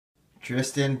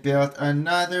Tristan built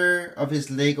another of his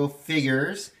Lego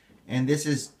figures, and this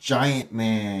is Giant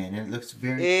Man. It looks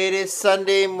very... It is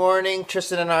Sunday morning.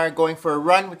 Tristan and I are going for a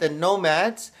run with the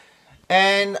Nomads.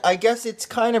 And I guess it's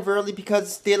kind of early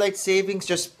because daylight savings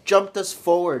just jumped us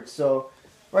forward. So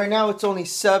right now it's only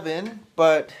 7,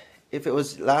 but if it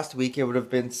was last week, it would have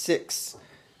been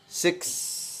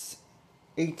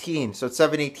 6:18. So it's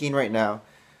 7:18 right now.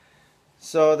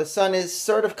 So the sun is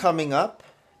sort of coming up,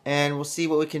 and we'll see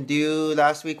what we can do.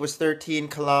 Last week was 13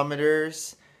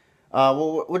 kilometers.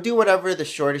 We'll do whatever the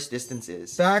shortest distance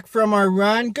is. Back from our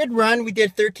run. Good run. We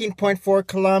did 13.4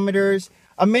 kilometers.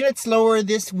 A minute slower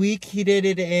this week. He did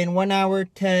it in 1 hour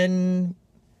 10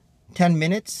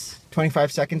 minutes,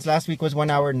 25 seconds. Last week was 1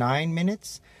 hour 9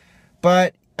 minutes.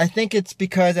 But I think it's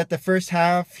because at the first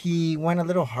half, he went a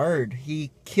little hard. He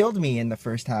killed me in the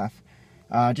first half.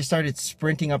 Just started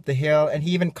sprinting up the hill, and he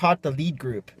even caught the lead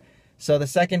group. So the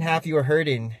second half, you were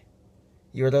hurting.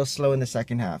 You were a little slow in the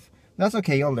second half. That's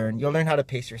okay, you'll learn. You'll learn how to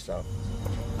pace yourself.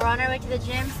 We're on our way to the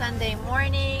gym Sunday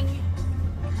morning.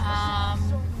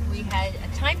 We had a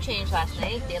time change last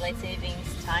night, daylight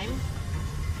savings time,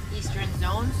 Eastern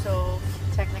zone, so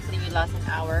technically we lost an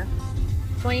hour.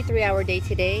 23-hour day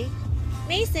today.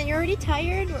 Mason, you're already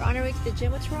tired? We're on our way to the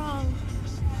gym. What's wrong?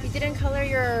 You didn't color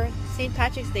your St.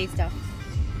 Patrick's Day stuff.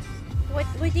 What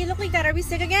do you look like that? Are we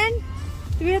sick again?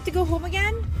 Do we have to go home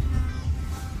again?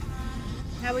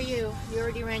 How are you? You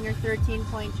already ran your 13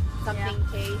 point something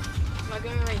K.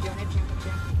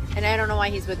 And I don't know why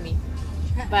he's with me.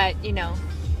 But, you know,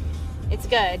 it's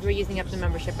good. We're using up the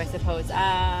membership, I suppose.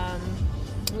 I'm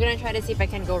going to try to see if I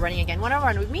can go running again. Want to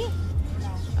run with me?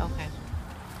 No. Okay.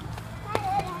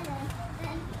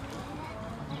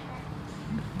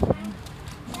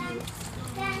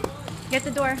 Get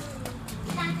the door.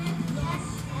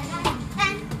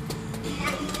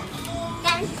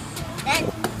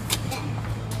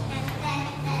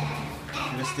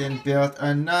 Tristan built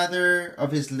another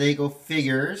of his Lego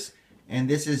figures, and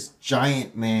this is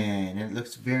Giant Man. It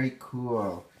looks very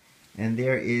cool. And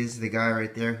there is the guy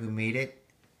right there who made it,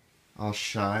 all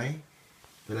shy.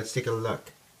 But let's take a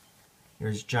look.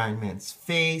 Here's Giant Man's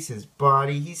face, his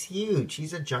body. He's huge.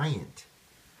 He's a giant.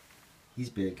 He's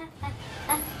big.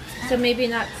 So maybe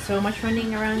not so much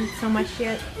running around so much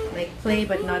yet. Like play,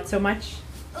 but not so much.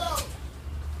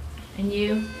 And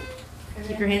you?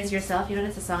 Keep your hands to yourself. You know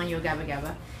that's a song, Yo Gabba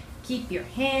Gabba. Keep your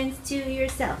hands to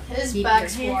yourself. His Keep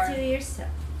back's your hands worn. to yourself.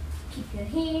 Keep your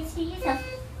hands to yourself.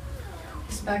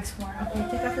 His back's worn. Okay,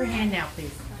 take off your hand now,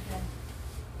 please. Okay.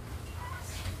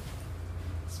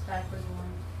 His back was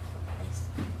worn.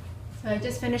 So I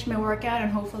just finished my workout,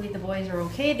 and hopefully the boys are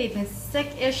okay. They've been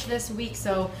sick-ish this week,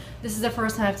 so this is the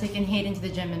first time I've taken Hayden to the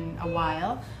gym in a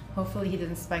while. Hopefully he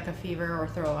didn't spike a fever or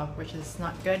throw up, which is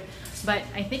not good. But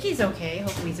I think he's okay.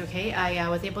 Hopefully he's okay. I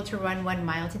was able to run 1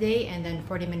 mile today, and then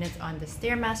 40 minutes on the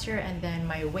Stairmaster, and then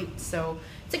my weight. So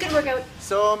it's a good workout.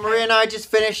 So Maria and I just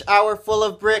finished our Full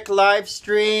of Brick live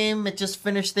stream. It just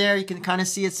finished there. You can kind of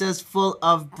see it says Full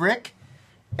of Brick.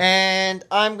 And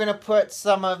I'm going to put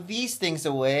some of these things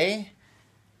away.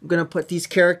 I'm going to put these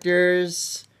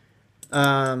characters,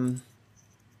 Harley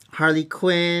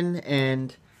Quinn,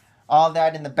 and all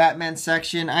that in the Batman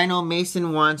section. I know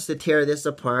Mason wants to tear this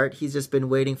apart. He's just been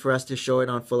waiting for us to show it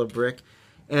on Full of Brick.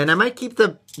 And I might keep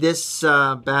this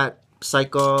Bat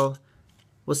Cycle.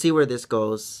 We'll see where this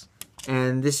goes.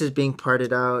 And this is being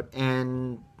parted out.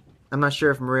 And I'm not sure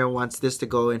if Maria wants this to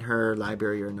go in her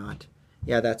library or not.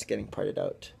 Yeah, that's getting parted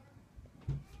out.